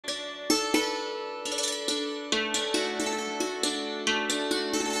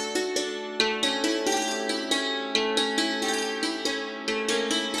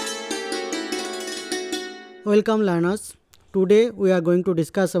Welcome learners. Today we are going to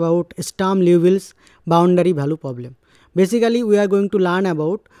discuss about Sturm-Liouville's boundary value problem. Basically we are going to learn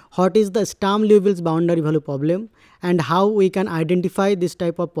about what is the Sturm-Liouville's boundary value problem and how we can identify this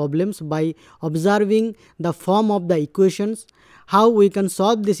type of problems by observing the form of the equations, how we can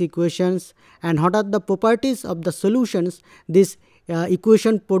solve these equations, and what are the properties of the solutions this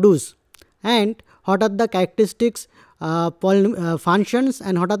equation produce, and what are the characteristics functions,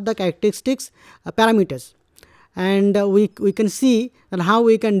 and what are the characteristics parameters. And we can see that how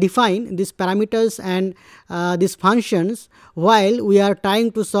we can define these parameters and these functions while we are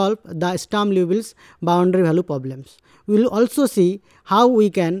trying to solve the Sturm-Liouville's boundary value problems. We will also see how we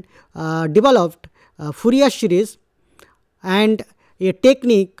can develop Fourier series and a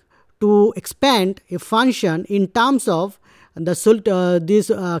technique to expand a function in terms of these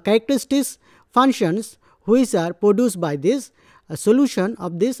characteristics functions which are produced by this solution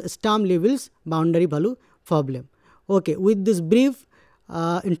of this Sturm-Liouville's boundary value problem. Okay, with this brief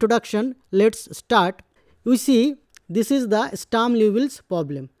introduction, let's start. We see this is the Sturm-Liouville's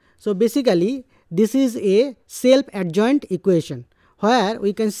problem. So basically this is a self-adjoint equation where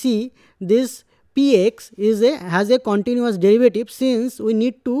we can see this px has a continuous derivative, since we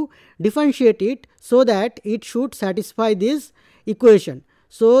need to differentiate it so that it should satisfy this equation.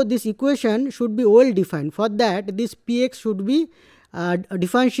 So this equation should be well defined. For that, this px should be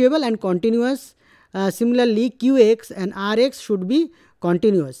differentiable and continuous. Similarly, qx and rx should be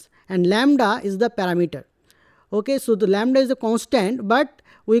continuous, and lambda is the parameter. Okay, so the lambda is a constant, but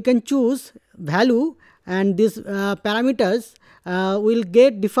we can choose value, and these parameters will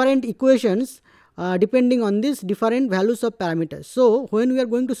get different equations depending on these different values of parameters. So when we are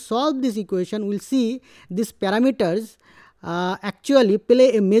going to solve this equation, we will see these parameters actually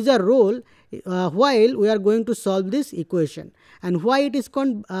play a major role while we are going to solve this equation. And why it is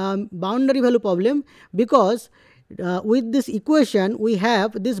called boundary value problem? Because with this equation we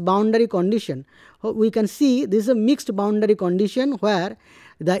have this boundary condition. We can see this is a mixed boundary condition where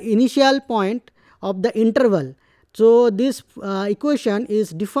the initial point of the interval. So this equation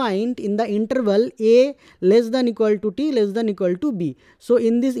is defined in the interval a less than equal to t less than equal to b. So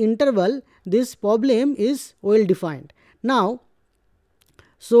in this interval this problem is well defined. Now,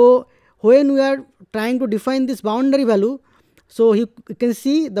 so when we are trying to define this boundary value, so you can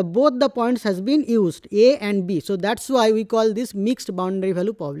see both the points has been used, a and b. So that's why we call this mixed boundary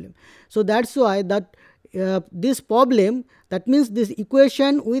value problem. So that's why that this problem, that means this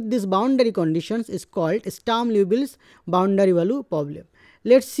equation with this boundary conditions, is called Sturm-Liouville's boundary value problem.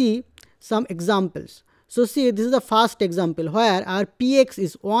 Let's see some examples. So see, this is the first example where our px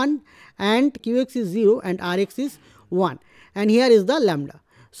is 1 and qx is 0 and rx is 1, and here is the lambda.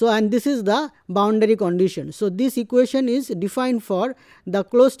 So and this is the boundary condition. So this equation is defined for the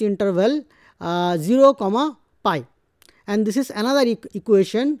closed interval 0 comma pi, and this is another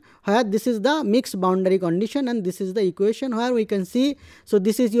equation where this is the mixed boundary condition, and this is the equation where we can see, so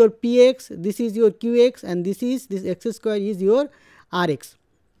this is your px, this is your qx, and this x square is your rx.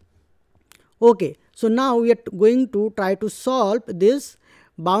 Okay, so now we are going to try to solve this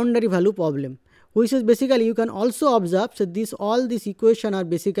boundary value problem, which is basically, you can also observe, so all these equations are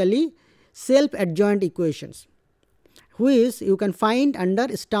basically self-adjoint equations which you can find under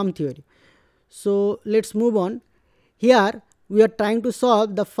Sturm theory. So let's move on. Here we are trying to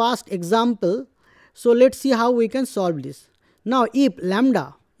solve the first example. So let's see how we can solve this. Now if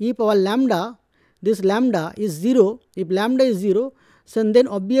our lambda, this lambda is 0, if lambda is 0, so then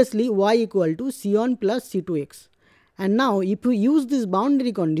obviously y equal to c1 plus c2x. And now if you use these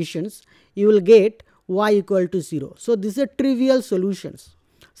boundary conditions, you will get y equal to 0. So these are trivial solutions.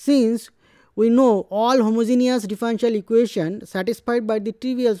 Since we know all homogeneous differential equations satisfied by the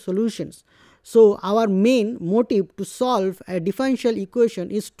trivial solutions, so our main motive to solve a differential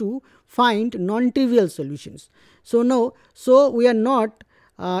equation is to find non-trivial solutions. So now, we are not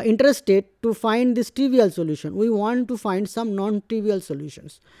interested to find this trivial solution. We want to find some non-trivial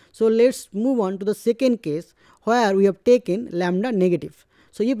solutions. So let's move on to the second case where we have taken lambda negative.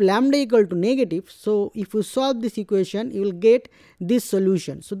 So if lambda equal to negative, so if you solve this equation, you will get this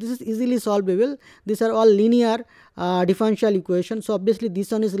solution. So this is easily solvable. These are all linear differential equations. So obviously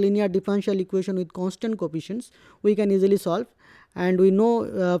this one is linear differential equation with constant coefficients. We can easily solve, and we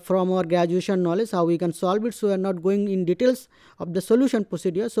know from our graduation knowledge how we can solve it. So we are not going in details of the solution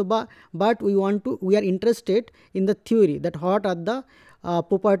procedure. So but we are interested in the theory, that what are the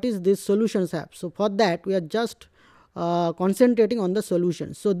properties these solutions have. So for that we are just concentrating on the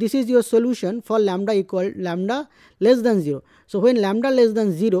solution. So this is your solution for lambda less than 0. So when lambda less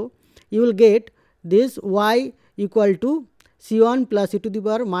than 0, you will get this y equal to C1 plus e to the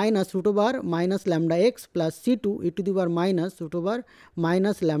power minus root over minus lambda x plus C2 e to the power minus root over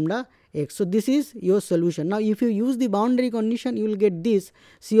minus lambda x. So this is your solution. Now if you use the boundary condition, you will get this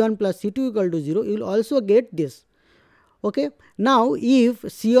C1 plus C2 equal to 0. You will also get this. Okay. Now if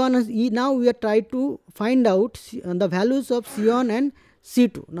C1, now we are trying to find out the values of C1 and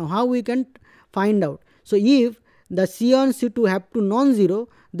C2. Now how we can find out? So if the C1 C2 have to non-zero,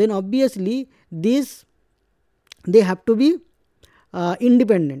 then obviously this they have to be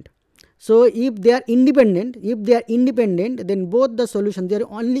independent. So if they are independent, then both the solutions, they are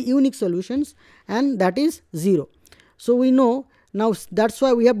only unique solutions, and that is 0. So we know now, that's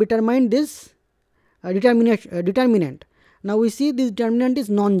why we have determined this determinant. Now we see this determinant is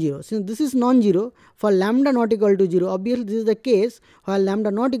non-zero. Since this is non-zero, for lambda not equal to 0, obviously this is the case while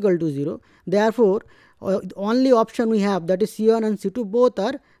lambda not equal to 0. Therefore the only option we have, that is C1 and C2 both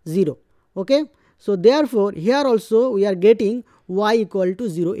are 0. Okay. So therefore here also we are getting y equal to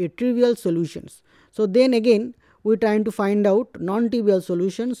 0, a trivial solutions. So then again we are trying to find out non-trivial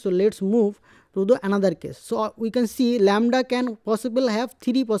solutions. So let's move to the another case. So we can see lambda can have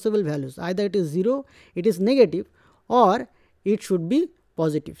 3 possible values. Either it is 0, it is negative, or it should be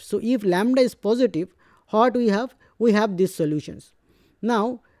positive. So if lambda is positive, what we have? We have these solutions.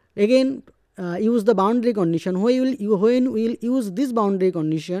 Now again use the boundary condition. When we will use this boundary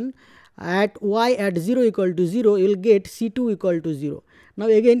condition, at y at 0 equal to 0, you will get C2 equal to 0. Now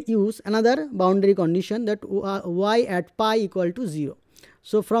again use another boundary condition, that y at pi equal to 0.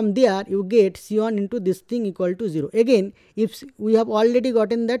 So from there you get C1 into this thing equal to 0. Again, if we have already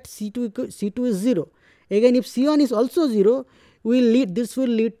gotten that C2 is 0. Again, if C1 is also 0, this will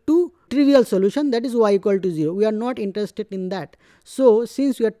lead to trivial solution, that is y equal to 0. We are not interested in that. So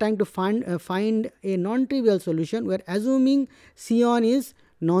since we are trying to find a non-trivial solution, we are assuming C1 is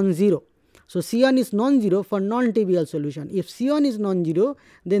non-zero. So C1 is non-zero for non-trivial solution. If C1 is non-zero,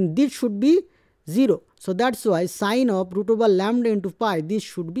 then this should be 0. So that's why sine of root over lambda into pi, this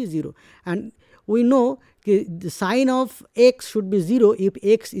should be 0. And we know the sine of x should be 0 if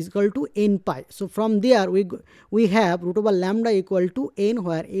x is equal to n pi. So from there we have root over lambda equal to n,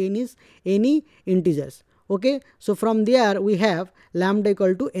 where n is any integers. Okay. So from there we have lambda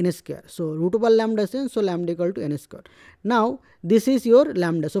equal to n square. So root over lambda is n, so lambda equal to n square. Now this is your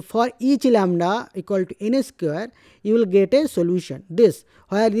lambda. So for each lambda equal to n square, you will get a solution. This,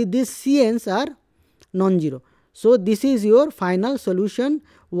 where these cn's are non-zero. So this is your final solution,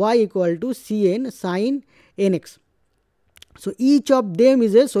 y equal to cn sin nx. So each of them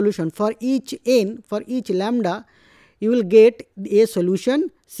is a solution. For each n, for each lambda, you will get a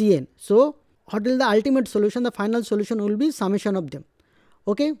solution cn. So what is the ultimate solution? The final solution will be summation of them.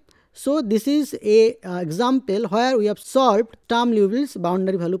 Okay. So this is a example where we have solved Sturm-Liouville's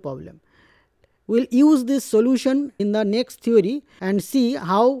boundary value problem. We will use this solution in the next theory and see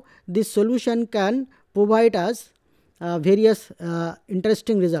how this solution can provide us various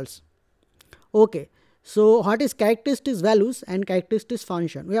interesting results. Okay. So what is characteristics values and characteristics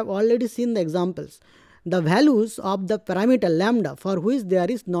function? We have already seen the examples. The values of the parameter lambda, for which there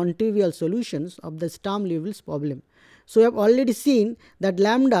is non-trivial solutions of the Sturm-Liouville's problem. So we have already seen that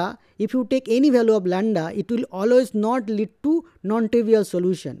lambda, if you take any value of lambda, it will always not lead to non-trivial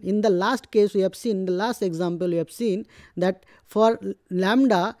solution. In the last case we have seen, in the last example we have seen that for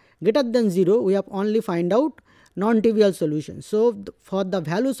lambda greater than 0, we have only find out non-trivial solutions. So for the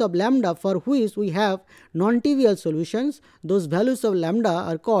values of lambda for which we have non-trivial solutions, those values of lambda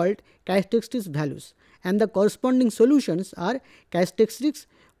are called characteristics values, and the corresponding solutions are characteristics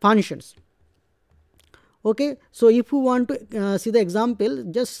functions. Okay. So if you want to see the example,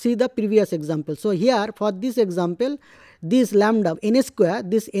 just see the previous example. So here for this example, this lambda n square,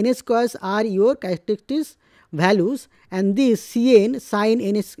 this n squares are your characteristics values, and this cn sin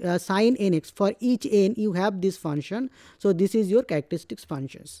nx, for each n you have this function. So this is your characteristics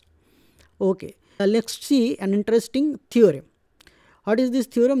functions. Okay. Let's see an interesting theorem. What is this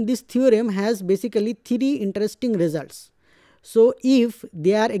theorem? This theorem has basically 3 interesting results. So if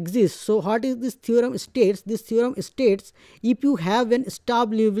there exists, so what is this theorem states? This theorem states, if you have an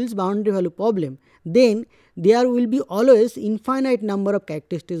Sturm-Liouville's boundary value problem, then there will be always infinite number of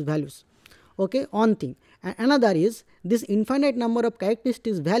characteristics values. Okay, one thing. And another is, this infinite number of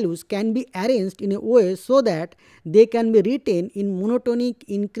characteristics values can be arranged in a way so that they can be written in monotonic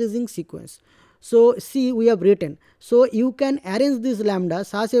increasing sequence. So see, we have written. So you can arrange this lambda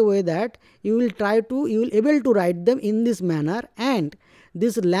such a way that you will able to write them in this manner, and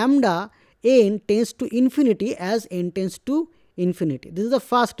this lambda n tends to infinity as n tends to infinity. This is the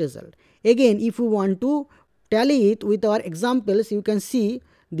first result. Again, if you want to tally it with our examples, you can see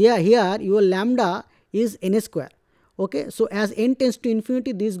there here your lambda is n square. Okay, so as n tends to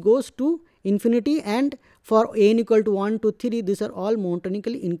infinity, this goes to infinity, and for n equal to 1, 2, 3, these are all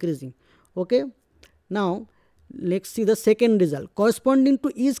monotonically increasing. Okay, now let's see the second result. Corresponding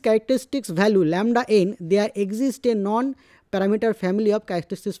to each characteristics value lambda n, there exists a non-parameter family of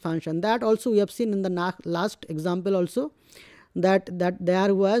characteristics function. That also we have seen in the last example also, that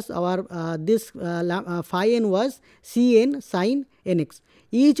there was our phi n was Cn sin nx.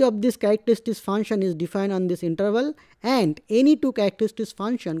 Each of these characteristics function is defined on this interval, and any two characteristics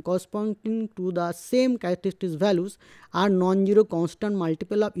function corresponding to the same characteristics values are non-zero constant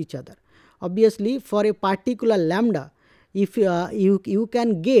multiple of each other. Obviously, for a particular lambda, if you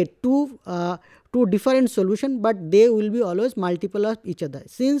can get two different solutions, but they will be always multiple of each other.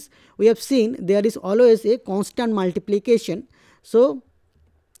 Since we have seen there is always a constant multiplication, so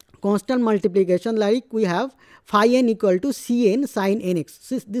constant multiplication, like we have phi n equal to Cn sin nx.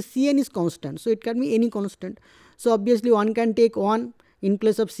 So this Cn is constant, so it can be any constant. So obviously one can take 1 in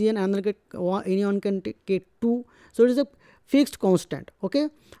place of Cn, another anyone can take 2. So it is a fixed constant. Okay,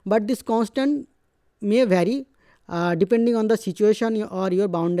 but this constant may vary depending on the situation or your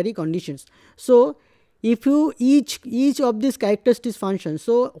boundary conditions. So if you each of these characteristics functions,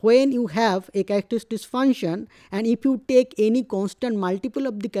 so when you have a characteristics function and if you take any constant multiple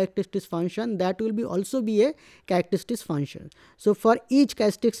of the characteristics function, that will be also be a characteristics function. So for each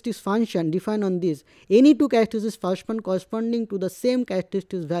characteristics function defined on this, any two characteristics function corresponding to the same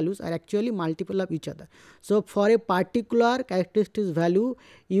characteristics values are actually multiple of each other. So for a particular characteristics value,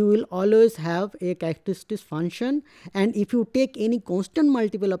 you will always have a characteristics function, and if you take any constant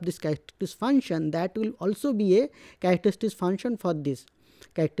multiple of this characteristics function, that will also be a characteristics function for this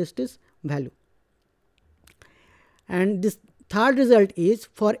characteristics value. And this third result is,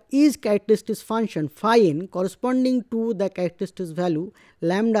 for each characteristics function phi n corresponding to the characteristics value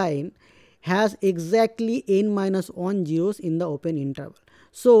lambda n has exactly n minus 1 zeros in the open interval.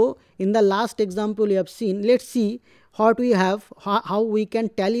 So in the last example we have seen, let's see what we have, how we can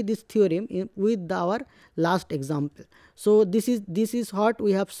tally this theorem with our last example. So this is what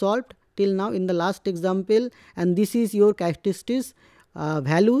we have solved till now in the last example, and this is your characteristics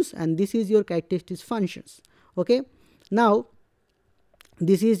values, and this is your characteristics functions. Okay, now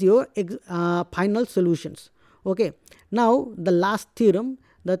this is your final solutions. Okay, now the last theorem,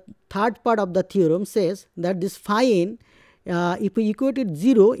 the third part of the theorem says that this phi n, if we equate it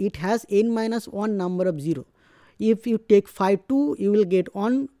 0, it has n minus 1 number of 0. If you take phi 2, you will get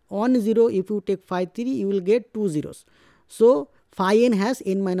 1 0. If you take phi 3, you will get 2 zeros. So phi n has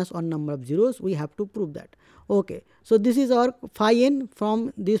n minus 1 number of zeros. We have to prove that. Okay, so this is our phi n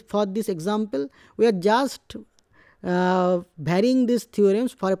from this, for this example. We are just varying these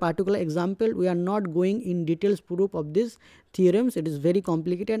theorems for a particular example. We are not going in details proof of these theorems. It is very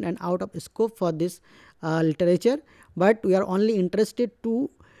complicated and out of scope for this literature, but we are only interested to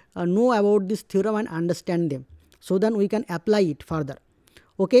know about this theorem and understand them, so then we can apply it further.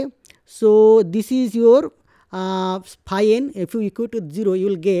 Okay, so this is your phi n. If you equate to 0, you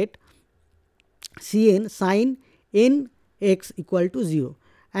will get Cn sin nx equal to 0,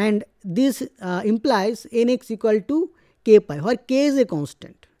 and this implies nx equal to k pi, where k is a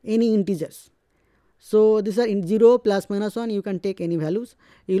constant, any integers. So these are in 0 plus minus 1, you can take any values,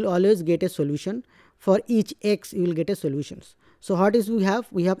 you will always get a solution. For each x you will get a solutions. So what is we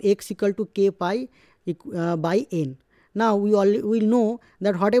have x equal to k pi by n. Now we will know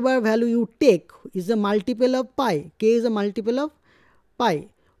that whatever value you take is a multiple of pi, k is a multiple of pi.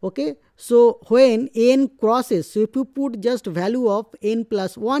 Okay, so when n crosses, so if you put just value of n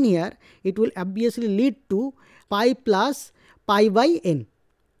plus 1 here, it will obviously lead to pi plus pi by n.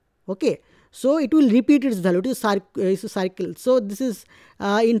 Okay, so it will repeat its value. It is a circle. So this is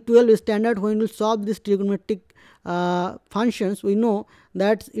in 12 standard, when we solve this trigonometric functions, we know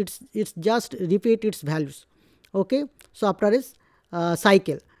that it's just repeat its values. Okay, so after this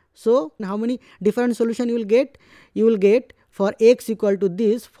cycle, so how many different solution you will get? You will get for x equal to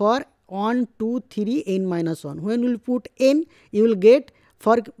this, for 1, 2, 3, n minus 1. When you will put n, you will get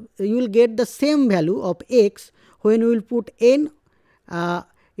the same value of x when you will put n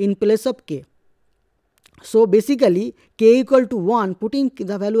in place of k. So basically k equal to 1, putting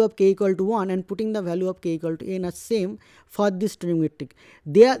the value of k equal to 1 and putting the value of k equal to n are same for this trigonometric.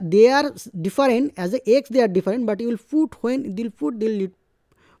 They are different as a x, they are different, but you will put, when they will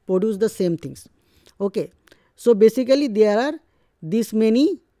produce the same things. Okay, so basically there are this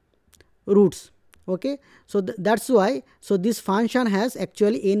many roots. Okay, so that's why, so this function has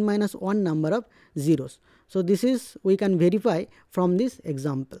actually n minus 1 number of zeros. So this is, we can verify from this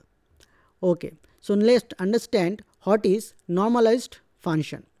example. Okay, so let's understand what is normalized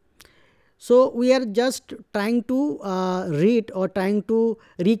function. So we are just trying to read or trying to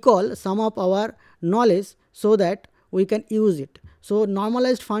recall some of our knowledge so that we can use it. So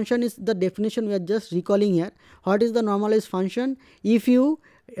normalized function is the definition we are just recalling here. What is the normalized function? If you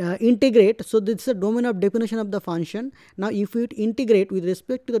integrate, so this is the domain of definition of the function. Now if you integrate with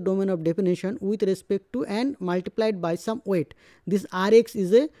respect to the domain of definition with respect to and multiplied by some weight, this Rx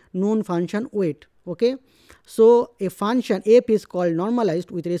is a known function weight. Okay, so a function f is called normalized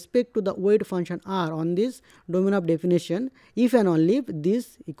with respect to the weight function r on this domain of definition if and only if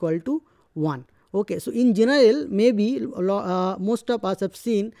this equal to 1. Okay, so in general, maybe most of us have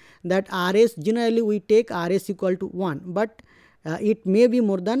seen that Rs, generally we take Rs equal to 1, but it may be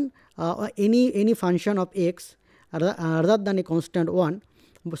more than any function of x rather than a constant 1.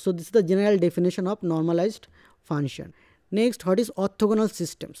 So this is the general definition of normalized function. Next, what is orthogonal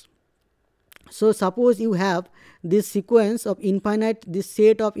systems? So suppose you have this sequence of infinite, this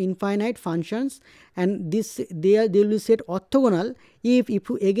set of infinite functions, and this they will be set orthogonal if you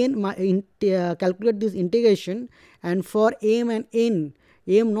again calculate this integration, and for m and n,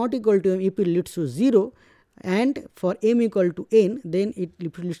 m not equal to m, if it leads to 0, and for m equal to n, then it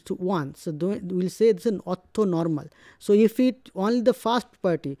leads to 1. So we will say this is an orthonormal. So if it only the first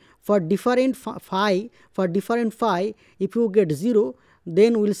property for different phi, if you get 0,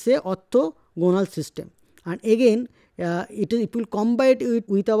 then we will say orthogonal system. And again it will combine it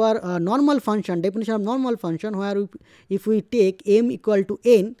with our normal function, definition of normal function, where if we take m equal to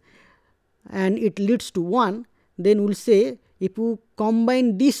n and it leads to 1, then we will say if you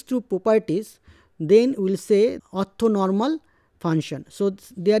combine these two properties, then we will say orthonormal function. So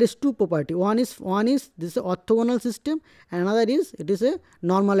there is two property. One is this is a orthogonal system, and another is it is a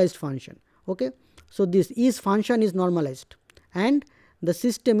normalized function. Okay, so this is function is normalized and the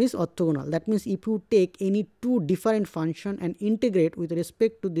system is orthogonal. That means if you take any two different function and integrate with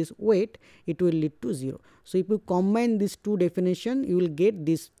respect to this weight, it will lead to 0. So if you combine these two definition, you will get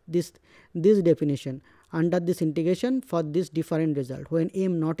this definition under this integration for this different result. When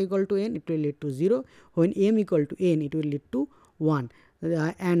m not equal to n, it will lead to 0. When m equal to n, it will lead to 1.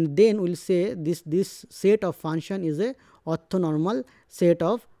 And then we will say this set of function is a orthonormal set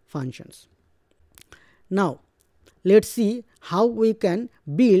of functions. Now let's see how we can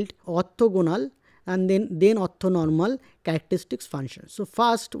build orthogonal and then orthonormal characteristics function. So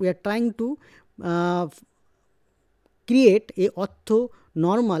first we are trying to create a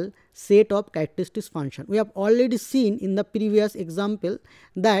orthonormal set of characteristics function. We have already seen in the previous example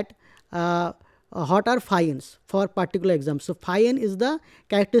that what are phi n's for particular example. So phi n is the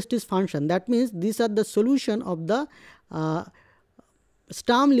characteristics function. That means these are the solution of the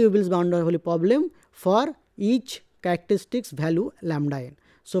Sturm-Liouville's boundary value problem for each characteristics value lambda n.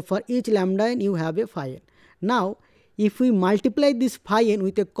 So for each lambda n you have a phi n. Now if we multiply this phi n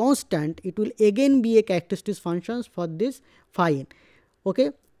with a constant, it will again be a characteristics functions for this phi n.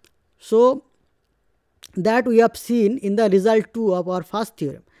 Okay, so that we have seen in the result 2 of our first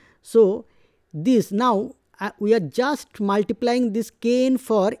theorem. So this now we are just multiplying this kn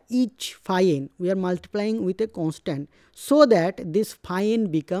for each phi n. We are multiplying with a constant so that this phi n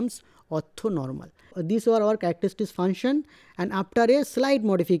becomes orthonormal. These are our characteristics function, and after a slight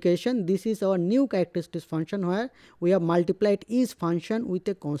modification, this is our new characteristics function where we have multiplied each function with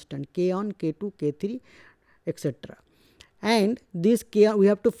a constant k1, k2, k3, etc. And this k, we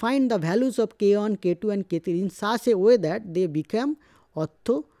have to find the values of k1, k2 and k3 in such a way that they become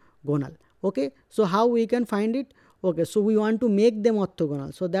orthogonal. Okay, so how we can find it? Okay, so we want to make them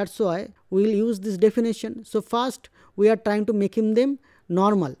orthogonal, so that's why we will use this definition. So first we are trying to make them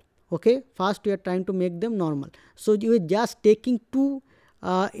normal. Okay, first we are trying to make them normal. So you are just taking two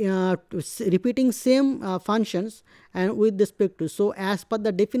repeating same functions and with respect to, so as per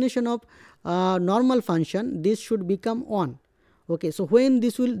the definition of normal function, this should become 1. Okay, so when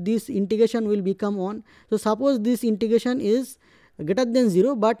this integration will become 1, so suppose this integration is greater than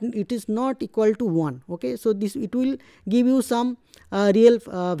 0 but it is not equal to 1. Okay, so this it will give you some real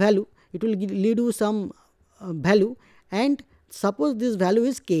value, it will lead you some value, and suppose this value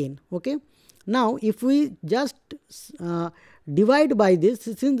is kn. Okay, now if we just divide by this,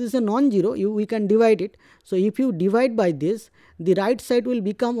 since this is a non-zero, we can divide it. So if you divide by this, the right side will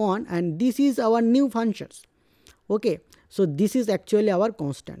become 1, and this is our new functions. Okay, so this is actually our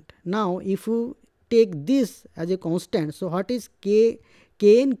constant. Now if you take this as a constant, so what is kn?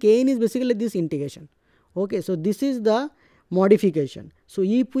 Kn is basically this integration. Okay, so this is the modification. So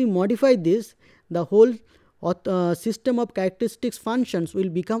if we modify this, the whole system of characteristics functions will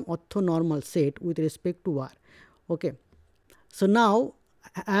become orthonormal set with respect to r. Okay, so now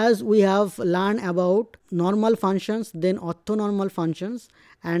as we have learned about normal functions, then orthonormal functions,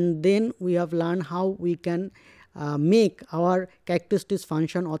 and then we have learned how we can make our characteristics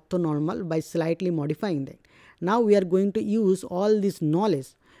function orthonormal by slightly modifying them. Now we are going to use all this knowledge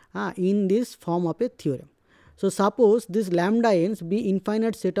in this form of a theorem. So suppose this lambda n's be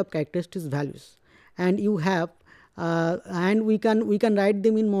infinite set of characteristics values, and you have and we can write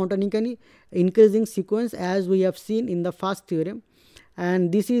them in monotonically increasing sequence as we have seen in the first theorem,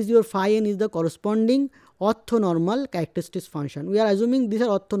 and this is your phi n is the corresponding orthonormal characteristics function. We are assuming these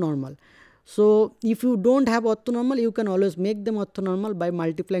are orthonormal. So if you don't have orthonormal, you can always make them orthonormal by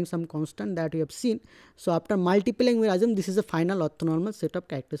multiplying some constant that we have seen. So after multiplying, we assume this is a final orthonormal set of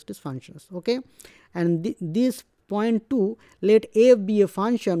characteristics functions. Okay, and this point 2, let f be a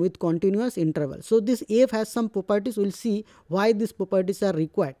function with continuous interval. So this f has some properties. We'll see why these properties are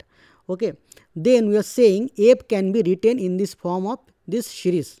required. Okay, then we are saying f can be written in this form of this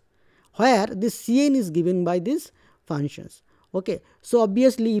series, where this Cn is given by these functions. Okay, so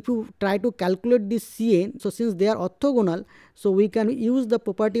obviously if you try to calculate this Cn, so since they are orthogonal, so we can use the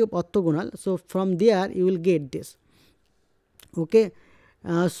property of orthogonal. So from there you will get this. Okay,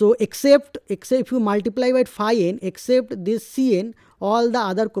 so except if you multiply by phi n, except this Cn, all the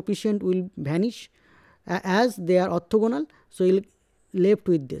other coefficient will vanish as they are orthogonal. So you'll left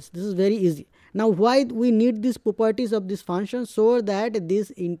with this. This is very easy. Now why we need these properties of this function? So that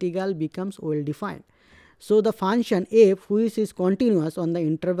this integral becomes well defined. So the function f, which is continuous on the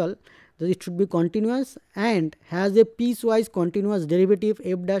interval, it should be continuous and has a piecewise continuous derivative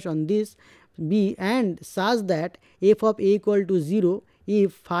f dash on this b, and such that f of a equal to 0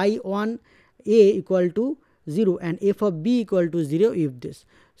 if phi on a equal to 0 and f of b equal to 0 if this.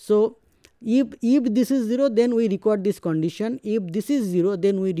 So if this is 0, then we record this condition. If this is 0,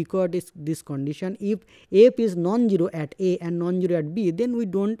 then we record this condition. If f is non-zero at a and non-zero at b, then we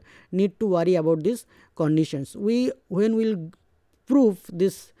don't need to worry about these conditions. When we'll prove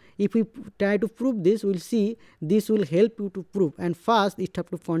this, if we try to prove this, we'll see this will help you to prove. And first it have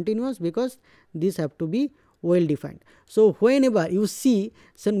to be continuous, because this have to be well defined. So whenever you see,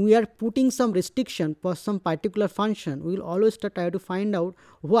 so we are putting some restriction for some particular function, we will always try to find out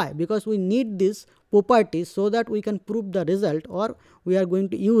why, because we need this property so that we can prove the result, or we are going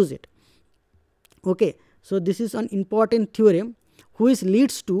to use it. Okay, so this is an important theorem which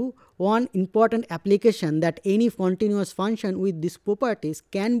leads to one important application, that any continuous function with these properties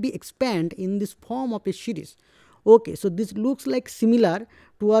can be expanded in this form of a series. Okay, so this looks like similar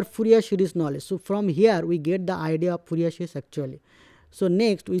to our Fourier series knowledge. So from here we get the idea of Fourier series actually. So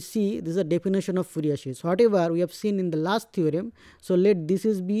next we see this is a definition of Fourier series. Whatever we have seen in the last theorem, so let this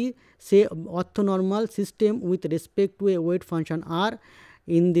is be say orthonormal system with respect to a weight function r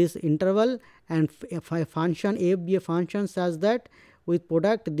in this interval, and if a function f be a function such that with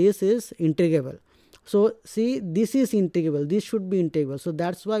product this is integrable. So see, this is integrable, this should be integrable. So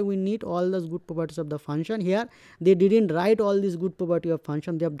that's why we need all those good properties of the function. Here they didn't write all these good property of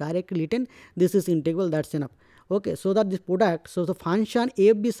function, they have directly written this is integral, that's enough. Okay, so that this product, so the function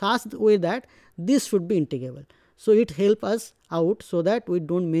f be such way that this should be integrable. So it help us out so that we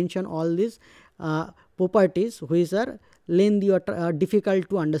don't mention all these properties which are lengthy or difficult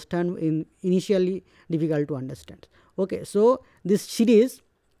to understand, initially difficult to understand. Okay, so this series,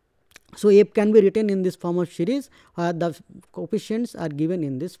 so f can be written in this form of series, the coefficients are given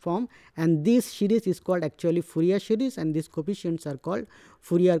in this form, and this series is called actually Fourier series, and these coefficients are called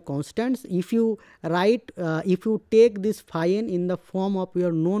Fourier constants. If you write, if you take this phi n in the form of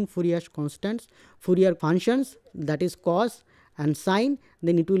your known Fourier constants, Fourier functions, that is cos and sine,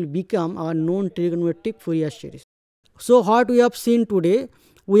 then it will become our known trigonometric Fourier series. So what we have seen today,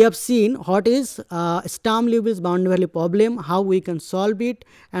 we have seen what is Sturm-Liouville's boundary value problem, how we can solve it,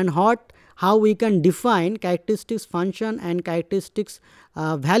 and how we can define characteristics function and characteristics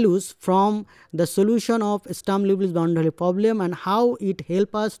values from the solution of Sturm-Liouville's boundary value problem, and how it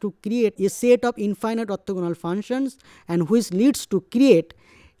helps us to create a set of infinite orthogonal functions, and which leads to create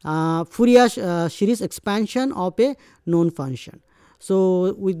Fourier series expansion of a known function.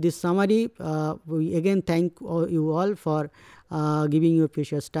 So with this summary, we again thank you all for giving your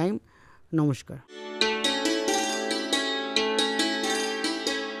precious time. Namaskar.